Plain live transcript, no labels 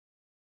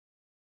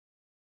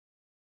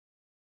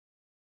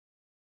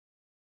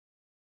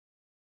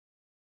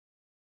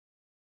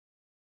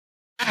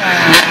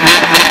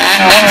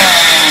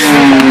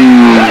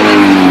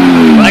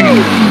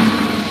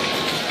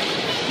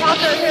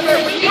Tucker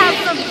Hibbert, we have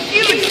some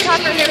huge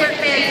Tucker Hibbert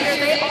fans here.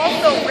 They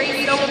also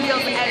race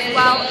snowmobiles as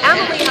well.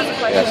 Emily has a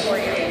question for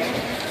you.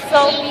 So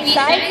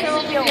besides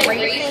snowmobile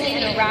racing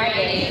and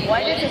riding,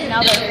 what is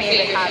another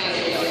favorite hobby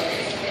of yours?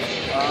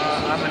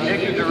 I'm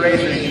addicted to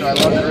racing, so I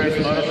love to race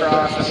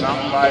motocross and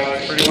mountain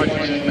bikes, pretty much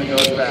anything that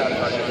goes fast.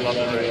 I just love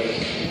to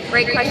race.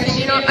 Great question.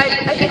 You know,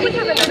 I think we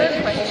have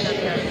another question up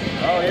here.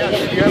 Oh yeah,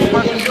 did you have a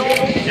question, Joel?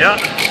 Yeah.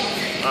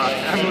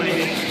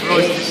 Emily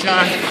rose to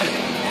shine.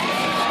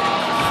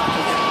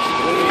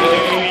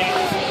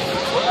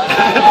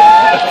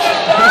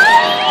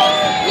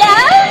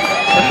 Yes?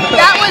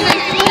 That was a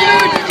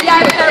huge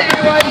yes,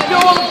 everyone.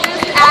 Joel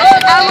just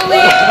asked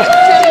Emily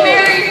to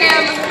marry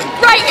him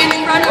right in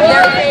front of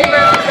their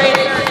favorite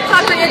racer.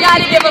 Tucker, you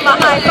gotta give him a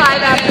high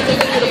five after this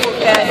beautiful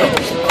kid.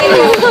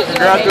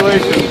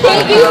 Congratulations.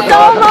 Thank you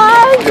so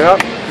much.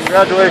 Yep.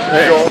 Congratulations,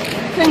 Joel.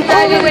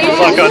 Congratulations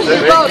to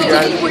you both.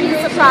 Were you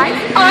surprised?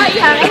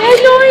 Yeah, I had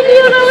no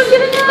idea what I was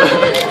gonna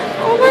happen.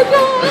 Oh my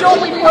God. Joel,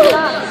 we pulled it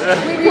up.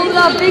 We pulled it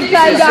up big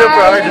time, guys.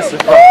 Super hard to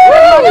surprise.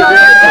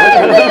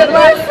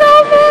 We're so